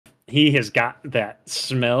he has got that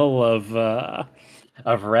smell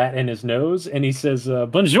of rat in his nose, and he says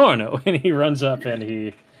 "Buongiorno," and he runs up and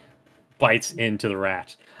he bites into the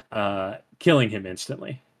rat, killing him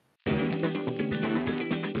instantly.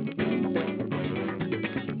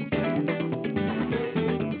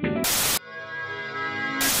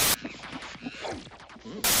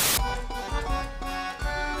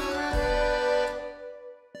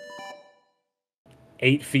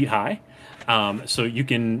 8 feet high, so you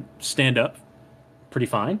can stand up pretty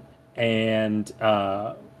fine. And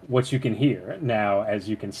what you can hear now, as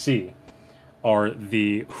you can see, are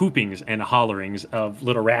the whoopings and hollerings of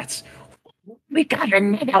little rats. We got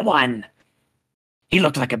another one. He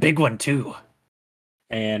looked like a big one too.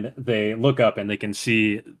 And they look up and they can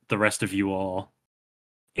see the rest of you all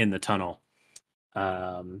in the tunnel.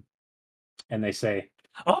 Um, and they say,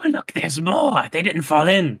 "Oh, look, there's more. They didn't fall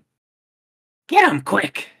in. Get them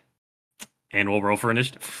quick." And we'll roll for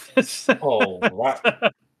initiative. Oh, wow.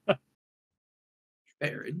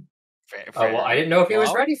 Baron. Well, I didn't know if he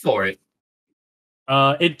was ready for it.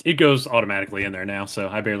 It goes automatically in there now, so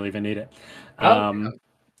I barely even need it.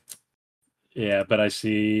 Yeah, but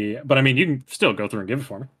I mean, you can still go through and give it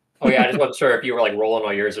for me. Oh yeah, I just wasn't sure if you were like rolling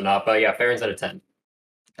all yours or not. But yeah, Farron's at a 10.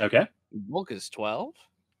 Okay. Bulk is 12.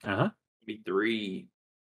 Be 3.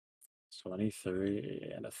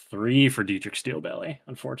 23 and a 3 for Dietrich Steelbelly,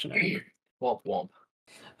 unfortunately. Womp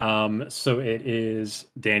womp. So it is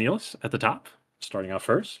Danielus at the top, starting off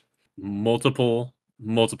first. Multiple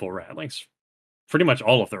ratlings. Pretty much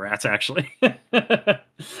all of the rats, actually.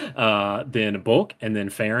 Then Bulk, and then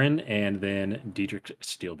Farron, and then Dietrich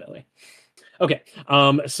Steelbelly. Okay,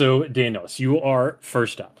 so Danielus, you are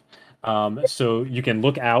first up. So you can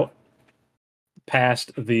look out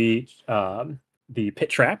past the pit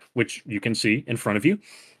trap, which you can see in front of you,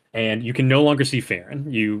 and you can no longer see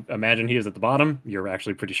Farron. You imagine he is at the bottom. You're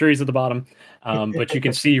actually pretty sure he's at the bottom, but you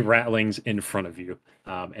can see ratlings in front of you,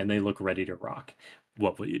 and they look ready to rock.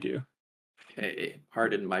 What will you do? Okay,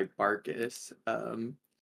 pardon my Barkus. Can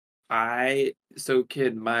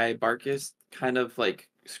my Barkus kind of like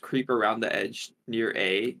creep around the edge near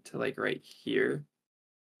A to like right here?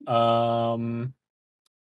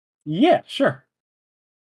 Yeah, sure.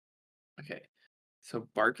 Okay, so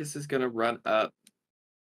Barkus is gonna run up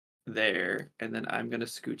there, and then I'm gonna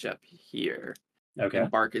scooch up here. Okay.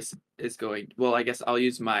 And Barkus is going. Well, I guess I'll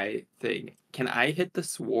use my thing. Can I hit the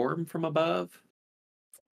swarm from above?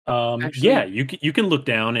 Actually, yeah, you can look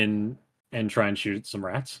down and try and shoot some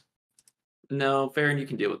rats. No, Farron, you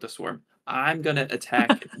can deal with the swarm. I'm gonna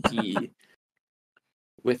attack D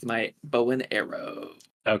with my bow and arrow.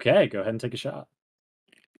 Okay, go ahead and take a shot.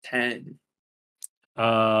 10.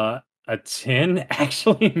 A 10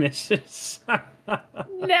 actually misses.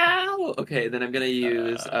 No. Okay, then I'm gonna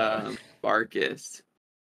use Barkus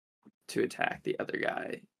to attack the other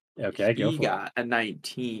guy. Okay, go for it. He got a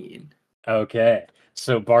 19. Okay,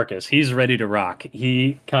 so Barkus, he's ready to rock.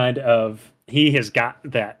 He has got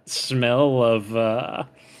that smell of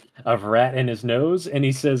rat in his nose, and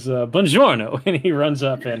he says "Buongiorno," and he runs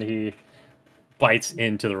up and he bites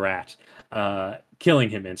into the rat,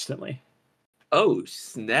 killing him instantly. Oh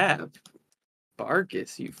snap!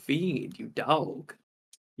 Barkus, you fiend, you dog.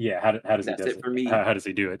 Yeah, how does he do it for me. How does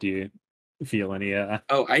he do it? Do you feel any?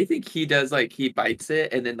 Oh, I think he does he bites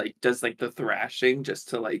it and then does the thrashing just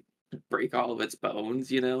to break all of its bones,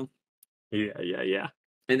 you know? Yeah.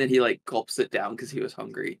 And then he gulps it down because he was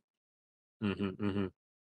hungry.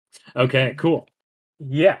 Okay, cool.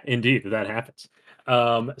 Yeah, indeed, that happens.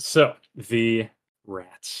 So the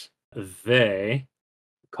rats, they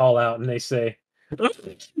call out and they say,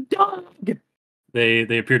 "Dog!" They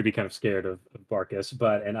appear to be kind of scared of Barkus,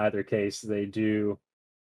 but in either case, they do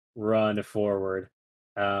run forward.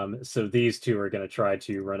 So these two are going to try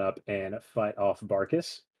to run up and fight off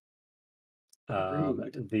Barkus.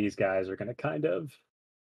 These guys are going to kind of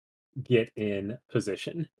get in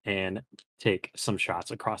position and take some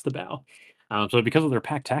shots across the bow. So because of their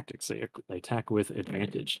pack tactics, they attack with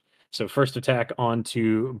advantage. So first attack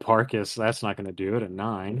onto Barkus, that's not going to do it, a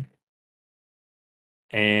 9.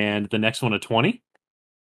 And the next one, a 20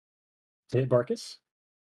 to hit Barkus,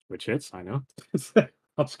 which hits, I know.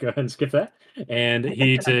 I'll just go ahead and skip that. And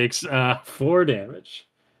he takes 4 damage.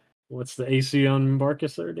 What's the AC on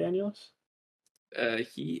Barkus there, Danielus?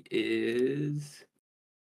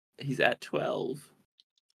 He's at 12.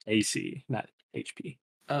 AC, not HP.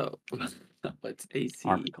 Oh, what's AC?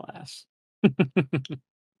 Armor class.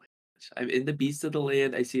 I'm in the beast of the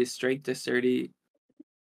land. I see a strength to 30.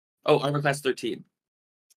 Oh, armor class 13.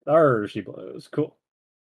 She blows. Cool.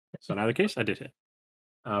 So in either case, I did hit.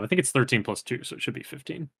 I think it's 13 plus 2, so it should be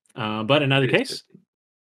 15. But in either case, 15.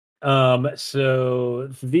 So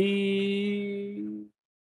the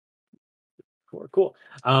cool.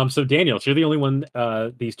 So Daniel, so you're the only one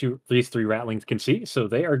these three ratlings can see. So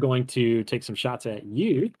they are going to take some shots at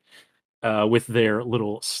you with their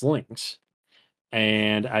little slings.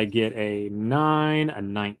 And I get a 9, a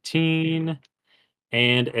 19,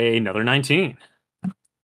 and another 19.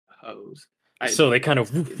 Hose. So they kind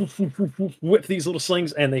of whip these little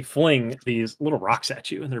slings and they fling these little rocks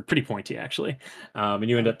at you, and they're pretty pointy actually. And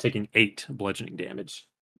you end up taking 8 bludgeoning damage.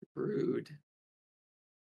 Rude.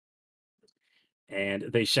 And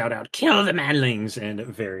they shout out, "Kill the manlings!" and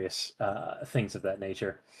various things of that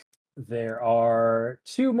nature. There are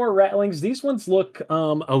 2 more ratlings. These ones look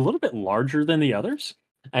a little bit larger than the others,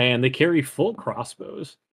 and they carry full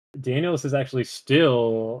crossbows. Daniels is actually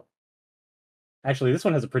still. Actually, this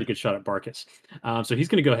one has a pretty good shot at Barkus. So he's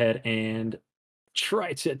going to go ahead and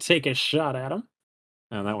try to take a shot at him.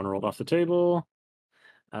 And that one rolled off the table.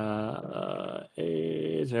 Okay,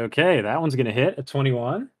 that one's going to hit at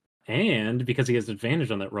 21. And because he has advantage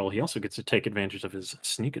on that roll, he also gets to take advantage of his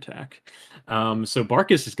sneak attack. So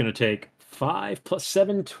Barkus is going to take 5 plus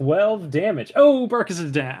 7, 12 damage. Oh, Barkus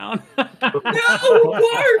is down. No,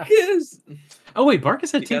 Barkus! Oh, wait,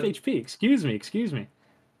 Barkus had 10 HP. Excuse me.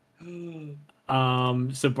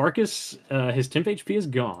 So Barkus, his temp HP is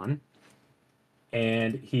gone,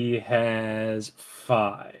 and he has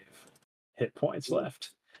 5 hit points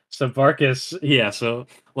left. So Barkus, yeah. So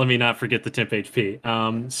let me not forget the temp HP.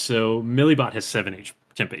 So Millibot has 7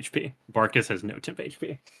 temp HP. Barkus has no temp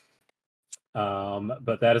HP.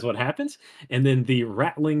 But that is what happens. And then the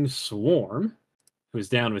Rattling Swarm, who's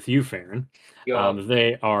down with you, Farron.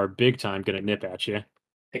 They are big time going to nip at you.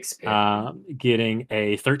 Getting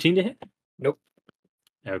a 13 to hit. Nope.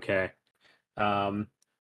 Okay. So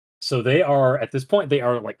they are at this point they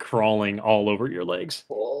are like crawling all over your legs.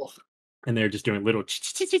 Oh. And they're just doing little in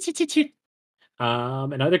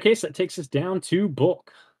either case that takes us down to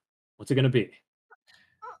bulk. What's it going to be?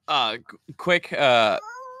 Quick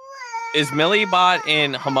is Millibot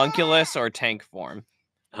in homunculus or tank form?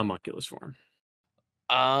 Homunculus form.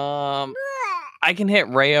 I can hit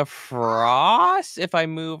Ray of Frost if I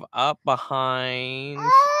move up behind.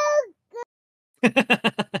 I'm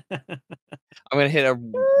gonna hit a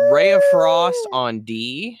Ray of Frost on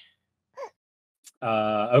D.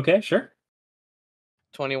 Okay, sure.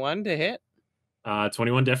 21 to hit.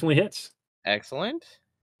 21 definitely hits. Excellent.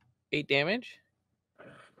 8 damage.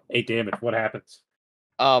 8 damage. What happens?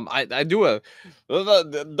 I do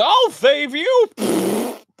I'll save you,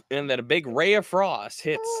 and then a big Ray of Frost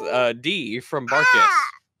hits D from Barkus.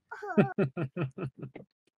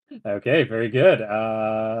 Okay, very good.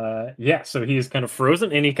 Yeah, so he's kind of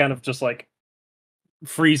frozen, and he kind of just like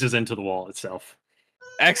freezes into the wall itself.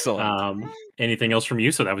 Excellent. Anything else from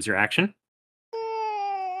you? So that was your action.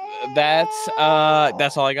 That's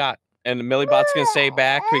all I got. And Millibot's gonna stay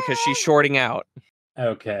back because she's shorting out.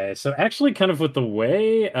 Okay, so actually, kind of with the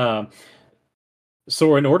way,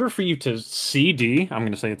 so in order for you to see D, I'm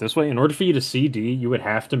going to say it this way: in order for you to see D, you would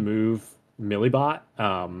have to move Millibot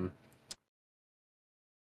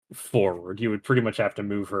forward. You would pretty much have to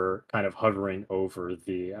move her, kind of hovering over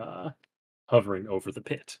the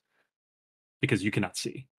pit, because you cannot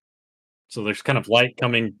see. So there's kind of light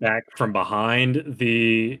coming back from behind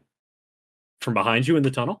you in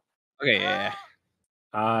the tunnel. Okay, yeah.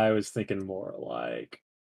 I was thinking more like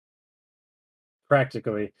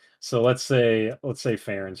practically. So let's say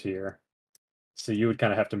Farron's here. So you would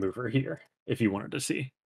kind of have to move her here if you wanted to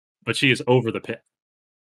see. But she is over the pit.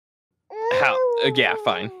 How? Yeah,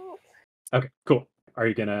 fine. Okay, cool. Are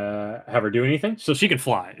you gonna have her do anything? So she can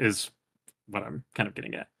fly is what I'm kind of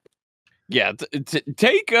getting at. Yeah,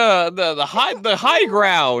 take the high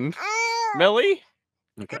ground, Millie.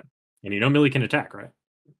 Okay. And you know Millie can attack, right?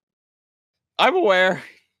 I'm aware.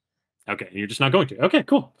 Okay, you're just not going to. Okay,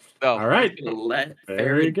 cool. Oh, all right.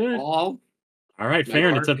 Very good. All right,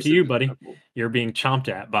 Farron, it's up to you, buddy. You're being chomped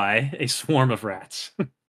at by a swarm of rats.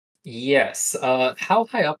 Yes. How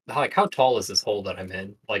high up? How tall is this hole that I'm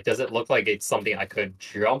in? Like, does it look like it's something I could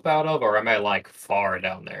jump out of, or am I like far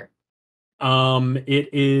down there?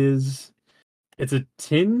 It's a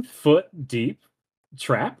 10-foot deep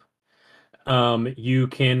trap. You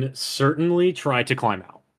can certainly try to climb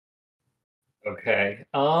out. Okay.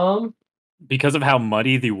 Because of how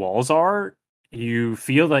muddy the walls are, you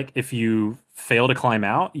feel like if you fail to climb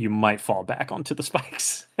out, you might fall back onto the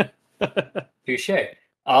spikes. Touche.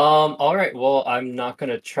 All right. Well, I'm not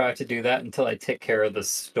gonna try to do that until I take care of the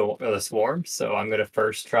swarm. So I'm gonna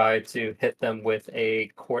first try to hit them with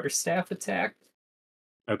a quarterstaff attack.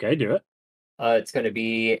 Okay, do it. It's gonna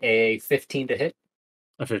be a 15 to hit.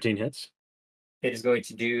 A 15 hits. It is going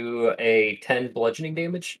to do a 10 bludgeoning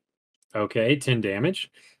damage. Okay, 10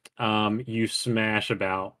 damage. You smash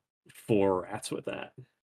about 4 rats with that.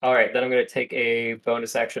 All right, then I'm going to take a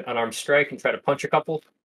bonus action unarmed strike and try to punch a couple.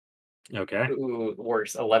 Okay. Ooh,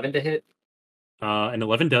 worse. 11 to hit. An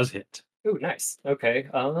 11 does hit. Ooh, nice. Okay.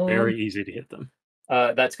 Very easy to hit them.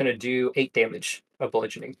 That's going to do 8 damage of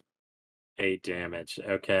bludgeoning. 8 damage.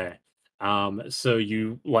 Okay. So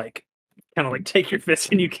you kind of take your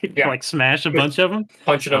fist and you can smash a bunch of them,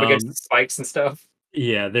 punching them against the spikes and stuff.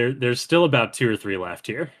 Yeah, there's still about 2 or 3 left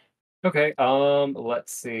here. Okay.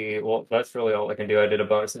 Let's see. Well, that's really all I can do. I did a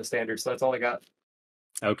bonus in standard, so that's all I got.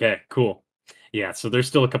 Okay, cool. Yeah, so there's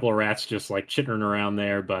still a couple of rats just chittering around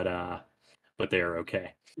there, but they are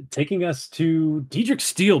okay. Taking us to Diedrich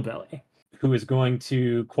Steelbelly, who is going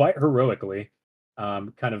to quite heroically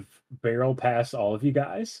kind of barrel past all of you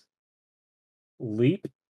guys, leap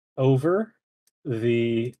over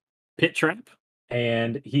the pit trap,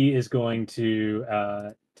 and he is going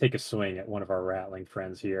to take a swing at one of our rattling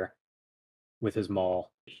friends here with his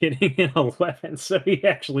maul, hitting an 11, so he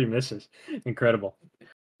actually misses. Incredible.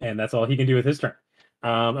 And that's all he can do with his turn.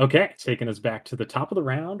 Okay, taking us back to the top of the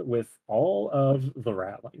round with all of the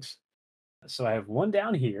ratlings. So I have one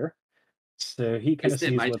down here. So he kind of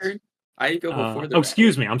sees my turn? I go before the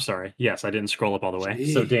excuse me. I'm sorry. Yes, I didn't scroll up all the way.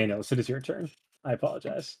 Jeez. So Daniel, it is your turn. I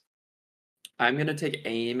apologize. I'm going to take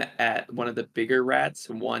aim at one of the bigger rats,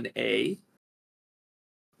 1A.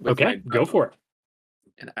 Okay, go for it.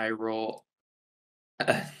 And I roll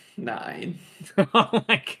 9. Oh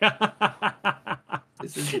my god.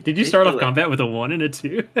 Did you start off combat with a 1 and a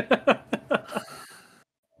 2?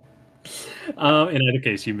 In either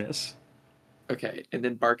case, you miss. Okay, and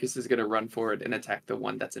then Barkus is going to run forward and attack the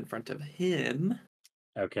one that's in front of him.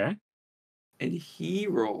 Okay. And he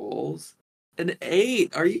rolls an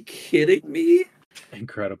 8. Are you kidding me?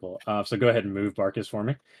 Incredible. So go ahead and move Barkus for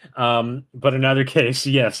me. But in either case,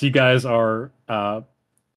 yes, you guys are...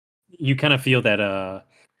 you kind of feel that...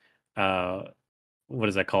 what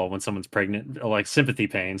is that called when someone's pregnant? Like sympathy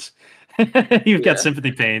pains. You've got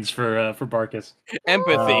sympathy pains for Barkus.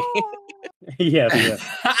 Empathy. Yes.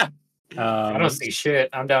 I don't see shit.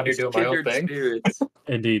 I'm down here doing my own thing. Spirits.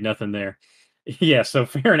 Indeed, nothing there. Yeah, so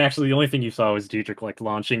Farron, actually, the only thing you saw was Diedrich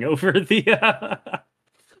launching over the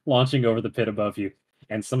pit above you,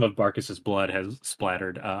 and some of Barkus's blood has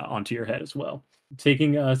splattered onto your head as well.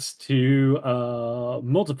 Taking us to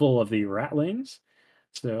multiple of the ratlings.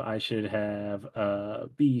 So I should have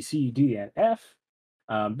B, C, D, and F.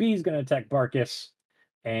 B is going to attack Barkus,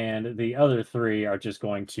 and the other 3 are just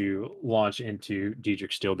going to launch into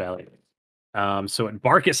Diedrich Steelbelly. So at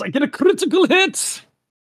Barkus, I get a critical hit!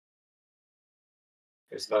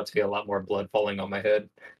 There's about to be a lot more blood falling on my head.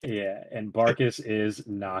 Yeah, and Barkus is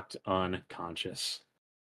knocked unconscious.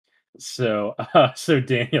 So,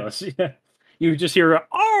 Daniel, you just hear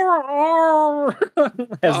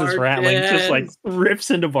as this rattling just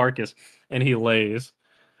rips into Barkus, and he lays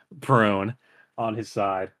prone on his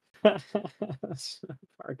side.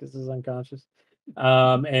 Barkus is unconscious.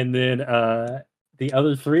 And then the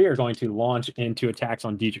other 3 are going to launch into attacks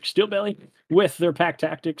on Diedrich Steelbelly with their pack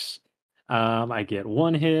tactics. I get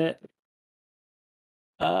 1 hit.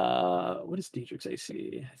 What is Diedrich's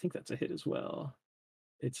AC? I think that's a hit as well.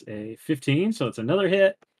 It's a 15, so it's another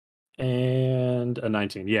hit. And a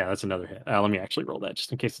 19. Yeah, that's another hit. Let me actually roll that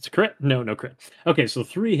just in case it's a crit. No crit. Okay, so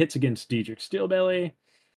 3 hits against Diedrich Steelbelly.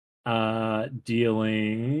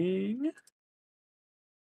 Dealing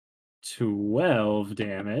 12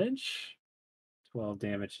 damage. 12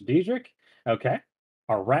 damage to Diedrich. Okay.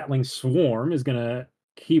 Our rattling swarm is going to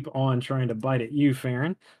keep on trying to bite at you,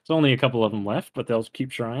 Farron. There's only a couple of them left, but they'll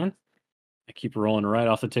keep trying. I keep rolling right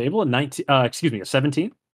off the table. A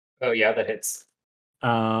 17. Oh yeah, that hits.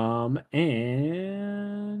 And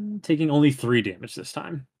taking only 3 damage this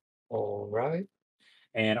time. All right.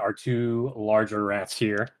 And our 2 larger rats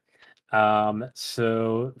here.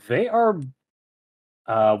 So they are.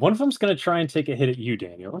 One of them's going to try and take a hit at you,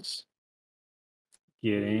 Daniels.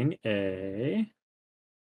 Getting a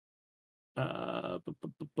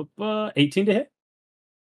 18 to hit.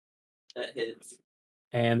 That hits.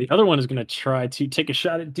 And the other one is going to try to take a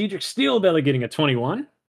shot at Diedrich Steelbelly, getting a 21.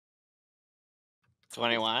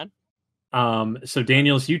 21. So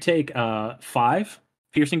Daniels, you take 5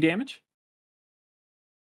 piercing damage.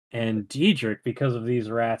 And Diedrich, because of these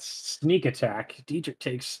rats' sneak attack, Diedrich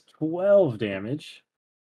takes 12 damage.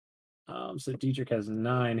 So Diedrich has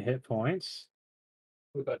 9 hit points.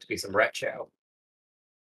 We're about to be some rat chow.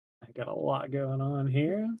 I got a lot going on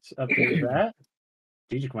here. Let's update that.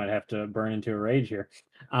 Diedrich might have to burn into a rage here.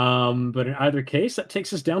 But in either case, that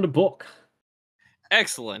takes us down to Bulk.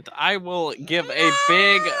 Excellent. I will give a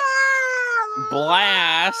big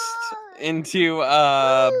blast into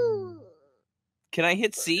can I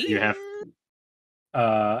hit C? You have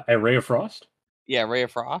a ray of frost. Yeah, Ray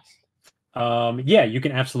of Frost. Yeah, you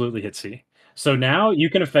can absolutely hit C. So now you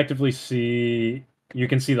can effectively see. You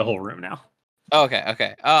can see the whole room now. Okay,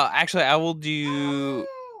 okay. Actually, I will do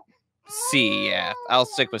C. Yeah, I'll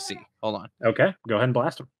stick with C. Hold on. Okay, go ahead and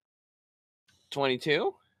blast him.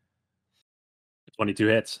 22 22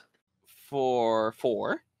 hits. for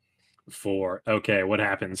 4. 4. Okay, what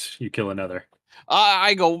happens? You kill another.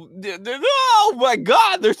 I go, oh my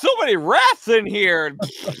god, there's so many rats in here.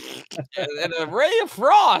 And a ray of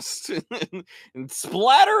frost and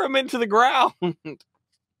splatter them into the ground.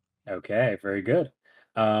 Okay, very good.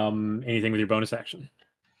 Anything with your bonus action?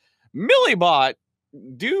 Millibot,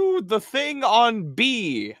 do the thing on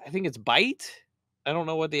B. I think it's bite. I don't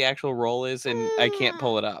know what the actual roll is, and I can't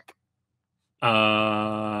pull it up.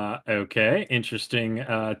 Okay, interesting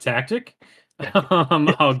tactic.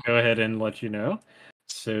 I'll go ahead and let you know.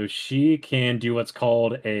 So she can do what's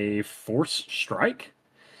called a force strike.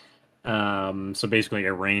 So basically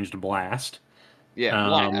a ranged blast. Yeah,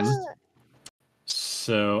 blast.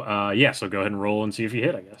 So yeah, so go ahead and roll and see if you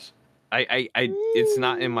hit, I guess. I it's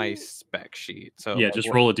not in my spec sheet. So yeah, just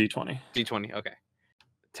roll a d20. D20, okay.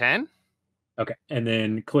 10? Okay, and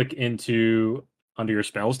then click into under your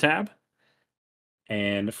spells tab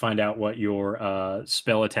and find out what your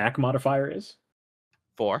spell attack modifier is.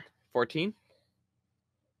 4. 14?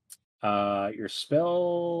 Your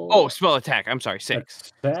spell. Oh, spell attack. I'm sorry,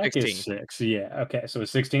 6. Attack 16. is 6. Yeah. Okay. So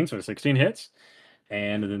it's 16. So 16 hits,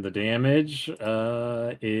 and then the damage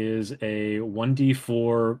is a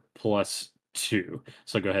 1d4 plus 2.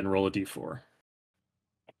 So go ahead and roll a d4.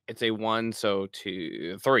 It's a 1, so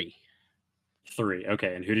 2, 3. 3.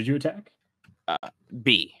 Okay. And who did you attack?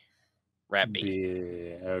 B. Rat B.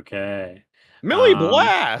 B. Okay. Millie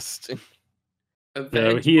Blast.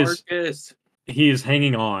 Avenge he is- Marcus. He is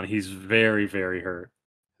hanging on. He's very, very hurt.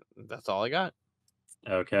 That's all I got.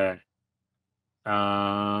 Okay.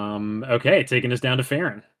 Okay, taking us down to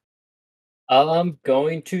Farron. I'm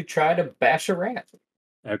going to try to bash a rat.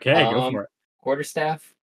 Okay, go for it.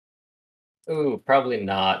 Quarterstaff. Ooh, probably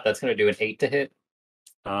not. That's going to do an 8 to hit.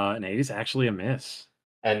 An 8 is actually a miss.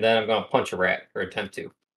 And then I'm going to punch a rat, or attempt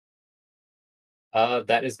to.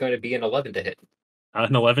 That is going to be an 11 to hit.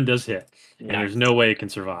 An 11 does hit. And Nice. there's no way it can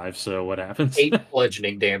survive, so what happens? 8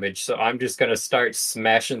 bludgeoning damage, so I'm just going to start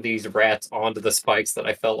smashing these rats onto the spikes that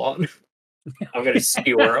I fell on. I'm going to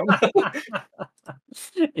skewer them.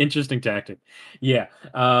 Interesting tactic. Yeah.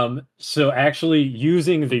 So actually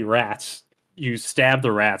using the rats, you stab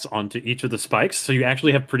the rats onto each of the spikes, so you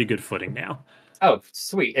actually have pretty good footing now. Oh,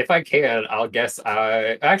 sweet. If I can, I'll guess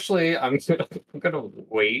I'm gonna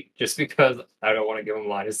wait just because I don't want to give him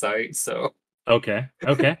line of sight, so Okay.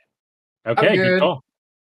 Okay. I'm Okay, good good. call.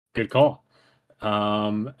 Good call.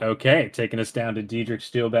 Okay, taking us down to Diedrich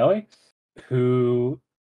Steelbelly, who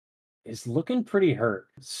is looking pretty hurt.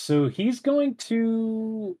 So he's going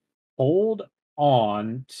to hold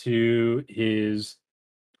on to his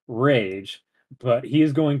rage, but he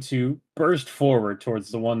is going to burst forward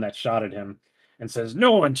towards the one that shot at him and says,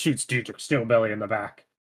 "No one shoots Diedrich Steelbelly in the back."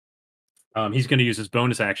 He's going to use his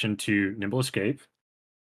bonus action to nimble escape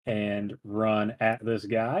and run at this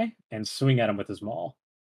guy and swing at him with his maul.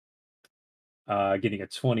 Getting a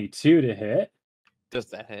 22 to hit. Does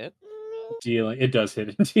that hit? It does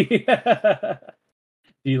hit indeed.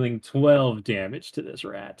 Dealing 12 damage to this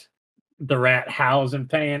rat. The rat howls in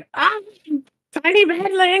pain. Ah, tiny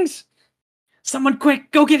badlings! Someone quick,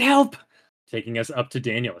 go get help! Taking us up to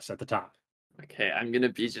Danielus at the top. Okay, I'm gonna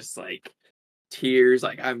be just like tears,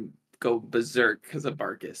 like I'm go berserk because of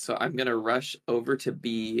Barkus. So I'm gonna rush over to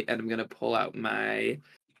B and I'm gonna pull out my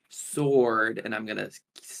sword and I'm gonna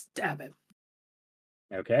stab him.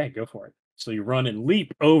 Okay, go for it. So you run and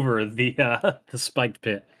leap over the spiked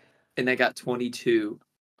pit. And I got 22.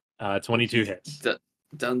 22 hits.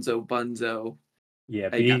 Dunzo Bunzo. Yeah,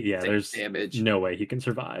 I B. got Yeah, 6 there's damage. no way he can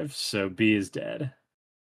survive. So B is dead.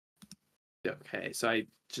 Okay, so I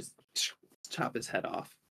just chop his head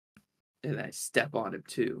off. And I step on him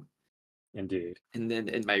too. Indeed. And then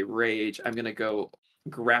in my rage, I'm gonna go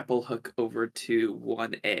grapple hook over to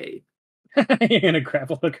 1A. You're gonna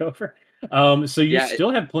grapple hook over. So you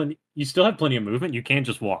still have plenty. You still have plenty of movement. You can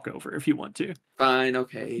just walk over if you want to. Fine,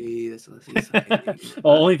 okay. That's The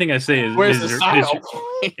only thing I say is, Where's the style?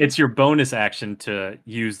 it's your bonus action to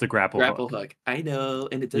use the grapple hook. I know,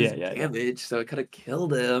 and it does damage, so it could have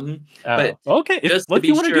killed him. But okay, if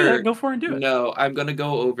you want to do that, go for it and do it. No, I'm gonna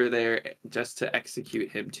go over there just to execute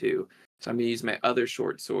him too. So I'm gonna use my other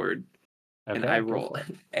short sword and Okay, I go roll for it.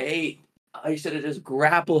 an 8. I should have just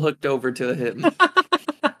grapple hooked over to him.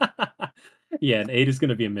 Yeah, an 8 is going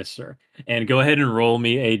to be a miss, sir. And go ahead and roll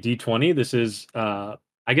me a d20. This is, I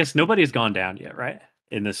guess nobody has gone down yet, right?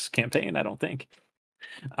 In this campaign, I don't think.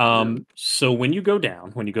 So when you go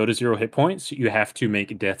down, when you go to 0 hit points, you have to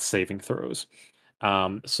make death saving throws.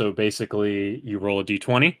 So basically, you roll a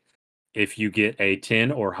d20. If you get a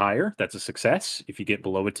 10 or higher, that's a success. If you get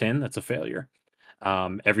below a 10, that's a failure.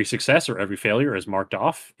 Every success or every failure is marked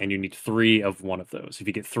off, and you need 3 of one of those. If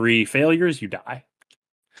you get 3 failures, you die.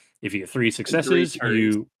 If you get 3 successes,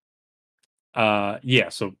 turns. yeah,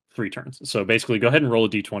 so 3 turns. So basically, go ahead and roll a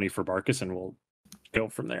d20 for Barkus, and we'll go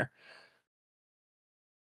from there.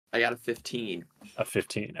 I got a 15. A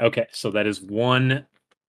 15. Okay, so that is 1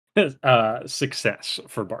 success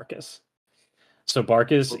for Barkus. So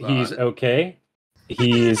Barkus, Hold he's on. okay.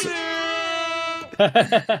 He's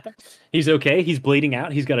he's okay. He's bleeding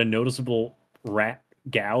out. He's got a noticeable rat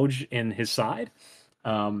gouge in his side,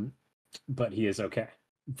 but he is okay.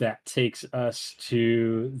 That takes us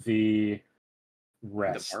to the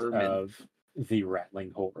rest vermin. of the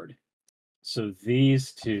rattling horde. So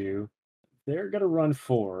these two, they're gonna run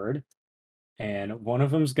forward, and one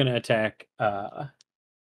of them's gonna attack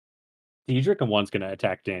Diedrich, and one's gonna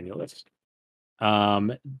attack Danielus.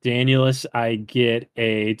 Danielus, I get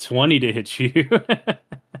a 20 to hit you.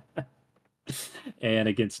 And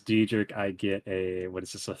against Diedrich, I get a, what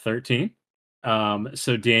is this, a 13?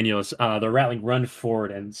 So Danielus, the rattling run forward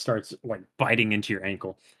and starts like biting into your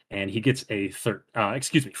ankle, and he gets a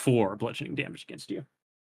 4 bludgeoning damage against you.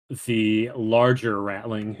 The larger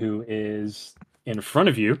rattling, who is in front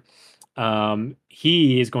of you,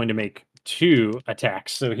 he is going to make 2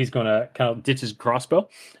 attacks. So he's going to kind of ditch his crossbow,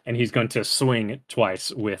 and he's going to swing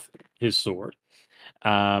twice with his sword,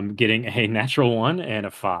 getting a natural 1 and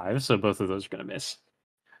a 5. So both of those are going to miss.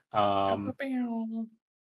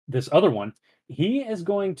 This other one, he is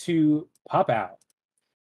going to pop out,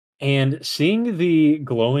 and seeing the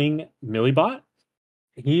glowing Millibot,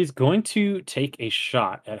 he's going to take a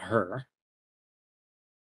shot at her.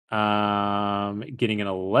 Getting an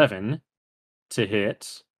 11 to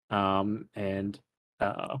hit. And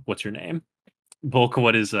what's your name? Bulk,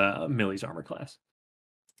 what is Millie's armor class?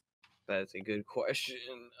 That's a good question.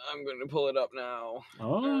 I'm going to pull it up now.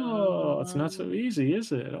 Oh, it's not so easy,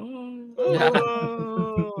 is it? Oh.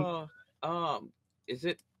 Is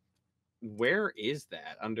it? Where is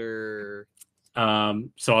that under?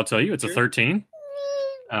 So I'll tell you, it's a 13.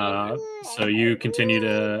 So you continue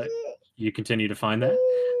to find that.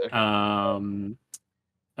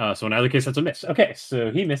 So in either case, that's a miss. Okay,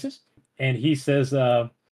 so he misses, and he says,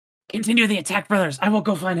 "Continue the attack, brothers. I will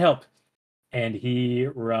go find help." And he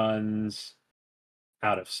runs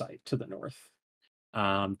out of sight to the north,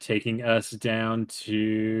 taking us down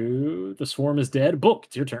to the swarm is dead. Bulk,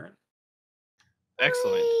 it's your turn.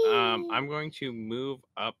 Excellent. I'm going to move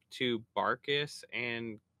up to Barkus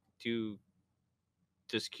and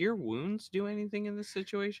does Cure Wounds do anything in this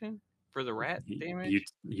situation for the rat damage?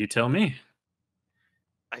 You tell me.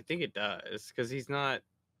 I think it does, because he's not.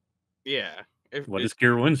 Yeah. What does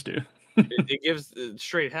Cure Wounds do? It gives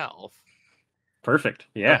straight health. Perfect.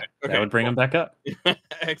 Yeah, okay, that would bring him back up.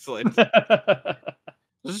 Excellent.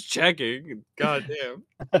 Just checking. Goddamn.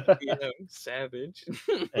 Savage.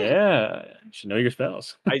 Yeah, you should know your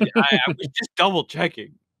spells. I was just double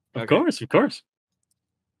checking. Of course.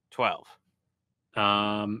 12.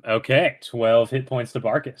 Okay, 12 hit points to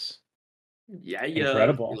Barkus. Yeah.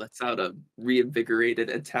 Incredible. He lets out a reinvigorated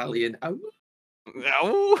Italian.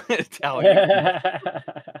 No, Italian.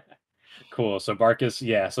 Cool. So Barkus,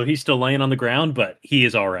 yeah. So he's still laying on the ground, but he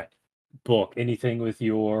is all right. Bulk, anything with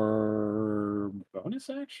your bonus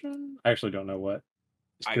action? I actually don't know what.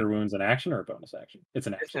 Is Cure Wounds an action or a bonus action? It's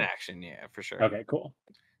an action. It's an action, yeah, for sure. Okay, cool.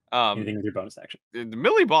 Anything with your bonus action? The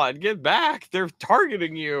Millibot, get back! They're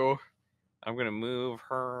targeting you. I'm gonna move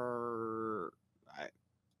her,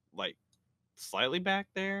 like, slightly back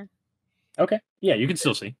there. Okay. Yeah, you can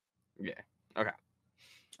still see. Yeah. Okay.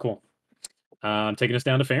 Cool. Taking us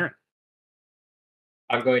down to Farron.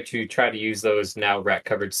 I'm going to try to use those now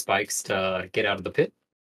rat-covered spikes to get out of the pit.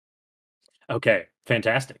 Okay,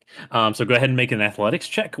 fantastic. So go ahead and make an athletics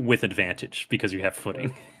check with advantage because you have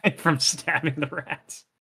footing from stabbing the rats.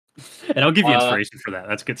 And I'll give you inspiration for that.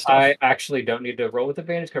 That's good stuff. I actually don't need to roll with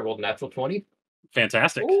advantage because I rolled a natural 20.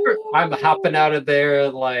 Fantastic. I'm hopping out of there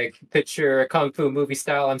like picture Kung Fu movie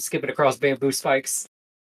style. I'm skipping across bamboo spikes.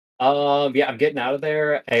 Yeah, I'm getting out of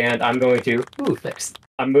there, and I'm going to... Ooh, thanks.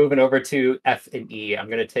 I'm moving over to F and E. I'm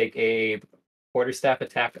going to take a quarterstaff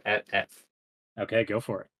attack at F. Okay, go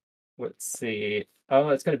for it. Let's see. Oh,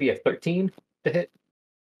 it's going to be a 13 to hit.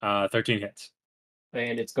 13 hits.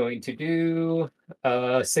 And it's going to do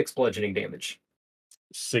 6 bludgeoning damage.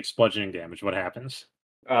 6 bludgeoning damage. What happens?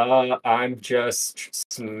 I'm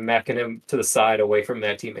just smacking him to the side away from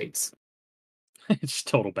their teammates. It's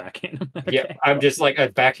total backhand. Okay. Yeah, I'm just like a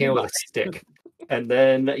backhand with a stick. And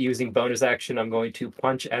then using bonus action, I'm going to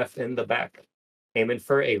punch F in the back, aiming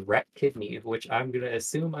for a rat kidney, which I'm going to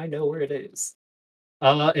assume I know where it is.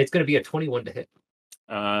 It's going to be a 21 to hit.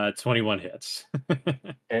 21 hits.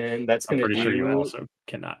 And that's I'm going to pretty sure you do also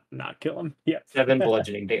cannot not kill him. Yeah. 7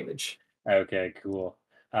 bludgeoning damage. Okay, cool.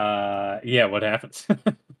 Yeah, what happens?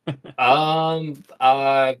 I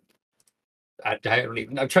don't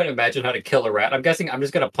even. I'm trying to imagine how to kill a rat. I'm guessing I'm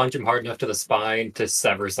just gonna punch him hard enough to the spine to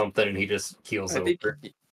sever something, and he just keels I think over.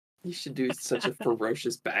 you should do such a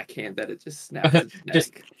ferocious backhand that it just snaps his neck.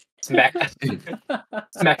 Just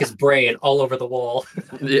smack his brain all over the wall.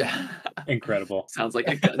 Yeah. Incredible. Sounds like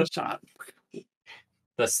a gunshot.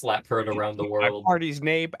 The slap heard around the My world. party's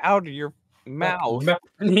name out of your mouth.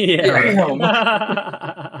 Yeah.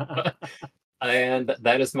 And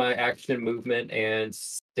that is my action, movement, and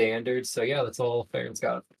standard. So yeah, that's all Farron's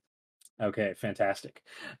got. Okay, fantastic.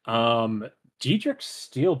 Diedrich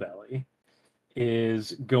Steelbelly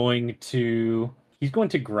is going to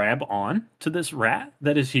grab on to this rat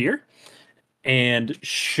that is here and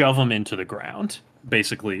shove him into the ground,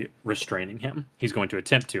 basically restraining him. He's going to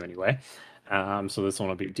attempt to anyway. So this one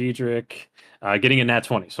will be Diedrich getting a nat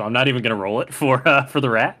 20. So I'm not even going to roll it for the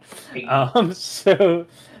rat.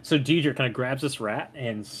 So Diedrich kind of grabs this rat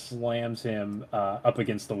and slams him up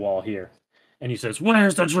against the wall here. And he says,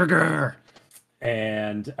 "Where's the trigger?"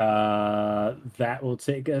 And that will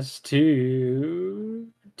take us to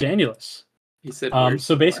Danielus. He said,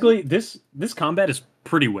 so basically, this combat is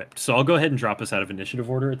pretty whipped. So I'll go ahead and drop us out of initiative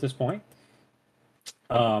order at this point.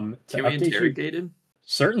 Can we interrogate him?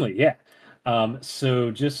 Certainly, yeah. So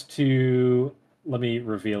just to let me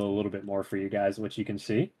reveal a little bit more for you guys, what you can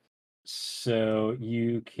see. So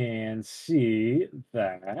you can see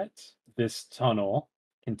that this tunnel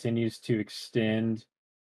continues to extend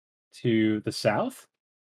to the south,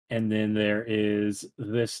 and then there is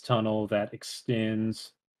this tunnel that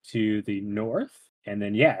extends to the north, and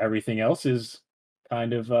then yeah, everything else is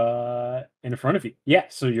kind of in front of you. Yeah,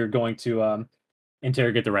 so you're going to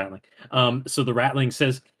interrogate the Ratling. So the Ratling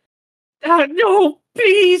says, "No,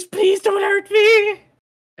 please don't hurt me."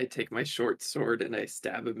 I take my short sword and I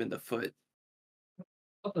stab him in the foot.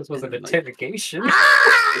 Oh, this was an interrogation.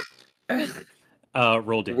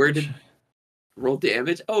 Roll damage. Roll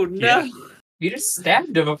damage? Oh no! Yeah. You just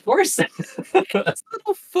stabbed him, of course.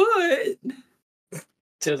 Little foot.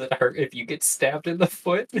 Does it hurt if you get stabbed in the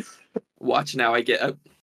foot? Watch now, I get a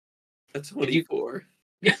 24.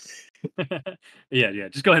 Yeah.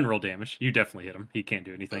 Just go ahead and roll damage. You definitely hit him. He can't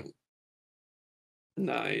do anything.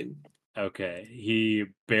 9. Okay, he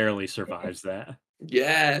barely survives that.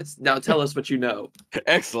 Yes. Now tell us what you know.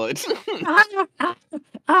 Excellent.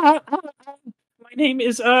 My name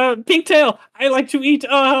is Pinktail. I like to eat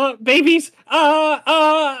babies.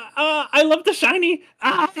 I love the shiny.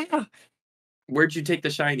 Where'd you take the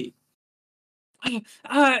shiny?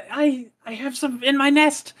 I have some in my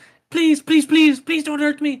nest. Please don't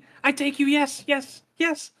hurt me. I take you. Yes.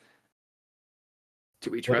 Do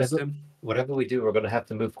we trust him? Whatever we do, we're going to have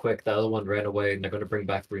to move quick. The other one ran away, and they're going to bring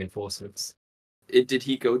back reinforcements. Did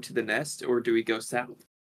he go to the nest, or do we go south?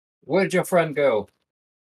 Where did your friend go?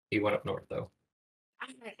 He went up north, though.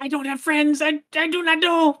 I don't have friends. I do not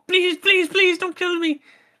know. Please don't kill me.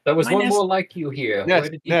 There was My one nest- more like you here. Where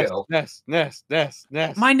did he go? Nest.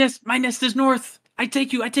 My nest is north. I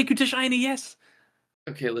take you to Shiny. Yes.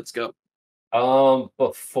 Okay, let's go.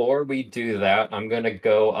 Before we do that, I'm gonna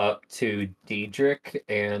go up to Diedrich,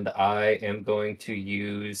 and I am going to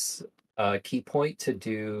use a key point to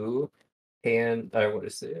do. And what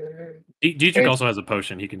is it? Diedrich also has a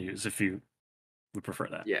potion he can use if you would prefer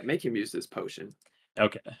that. Yeah, make him use this potion.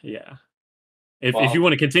 Okay. Yeah. If you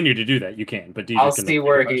want to continue to do that, you can. But Diedrich I'll can see make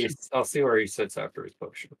where a potion. I'll see where he sits after his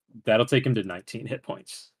potion. That'll take him to 19 hit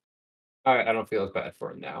points. All right, I don't feel as bad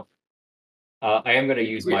for him now. I am going to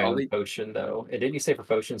use my only- own potion, though. And didn't you say for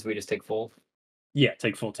potions we just take full? Yeah,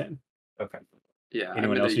 take full 10. Okay. Yeah,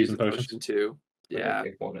 Anyone I'm else gonna use using a potions? potion too. I'm gonna Yeah.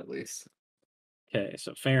 take one at least. Okay,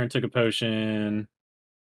 so Farron took a potion.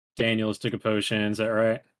 Daniels took a potion. Is that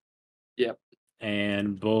right? Yep.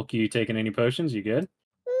 And Bulk, you taking any potions? You good?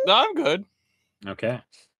 No, I'm good. Okay.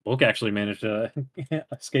 Bulk actually managed to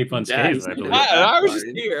escape Yeah, unscathed, he's I gonna believe. get I was just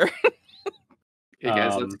fine. here. Okay,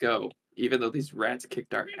 guys, let's Um, go. Even though these rats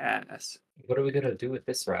kicked our ass. What are we going to do with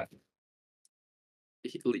this rat?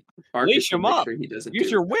 Marcus Leash will him make up. sure he doesn't Use do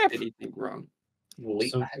your whip. anything wrong.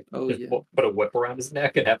 leap, So- just put a whip around his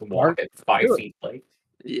neck and have him walk at 5 do it. feet. Like,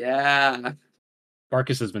 Yeah.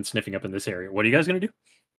 Barkus has been sniffing up in this area. What are you guys gonna do?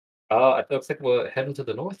 it looks like we're heading to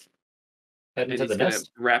the north. Heading And to he's the gonna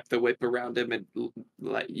nest. wrap the whip around him and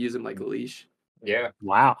like use him like a leash. Yeah,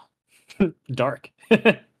 Wow, dark.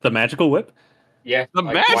 The magical whip. yeah. The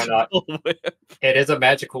Like, why not? magical whip. It is a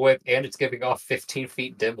magical whip, and it's giving off 15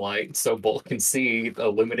 feet dim light, so Bolt can see the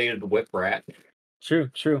illuminated whip rat. True.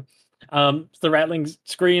 The Ratlings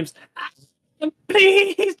screams, "Ah,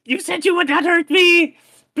 please! You said you would not hurt me!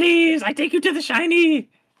 Please, I take you to the shiny!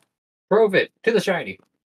 Prove it to the shiny.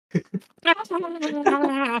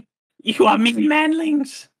 You are mean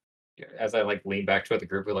manlings! As I like lean back toward the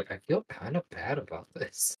group, we're like, I feel kind of bad about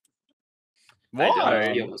this. I know,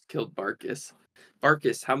 Why? he almost killed Barkus.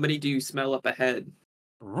 Barkus, how many do you smell up ahead?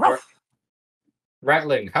 Ruff.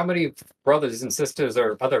 Rattling, how many brothers and sisters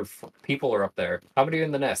or other people are up there? How many are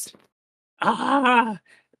in the nest? Ah,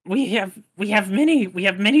 we have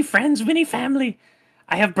many friends, many family.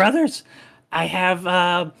 I have brothers. I have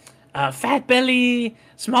fat belly,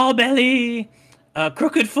 small belly,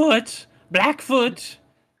 crooked foot, black foot,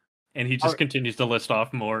 and he just continues to list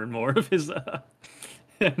off more and more of his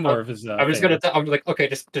more of his. I'm just favorites. I'm like, okay,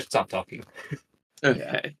 just stop talking.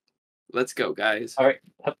 Okay. Let's go, guys. All right,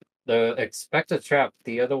 the expect a trap.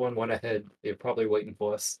 The other one went ahead. They're probably waiting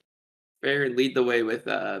for us. Fair, lead the way with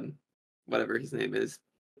whatever his name is.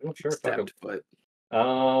 I'm not sure if I Stabbed foot.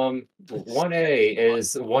 1A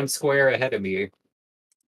is 1 square ahead of me.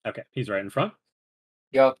 Okay, he's right in front.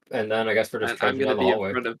 Yup, and then I guess we're just I'm trudging gonna down the be in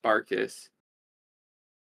hallway. front of Barkus.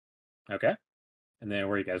 Okay, and then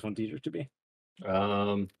where you guys want Dietrich to be? Put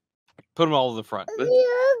them all in the front.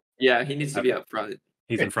 Yeah, he needs to be Okay. up front.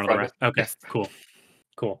 He's In in front of the front rest. Okay,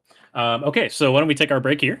 cool. Okay, so why don't we take our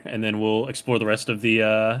break here, and then we'll explore the rest of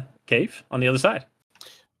the cave on the other side.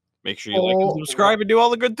 Make sure you like and subscribe and do all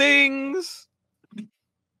the good things.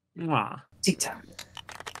 Mwah. Tea time.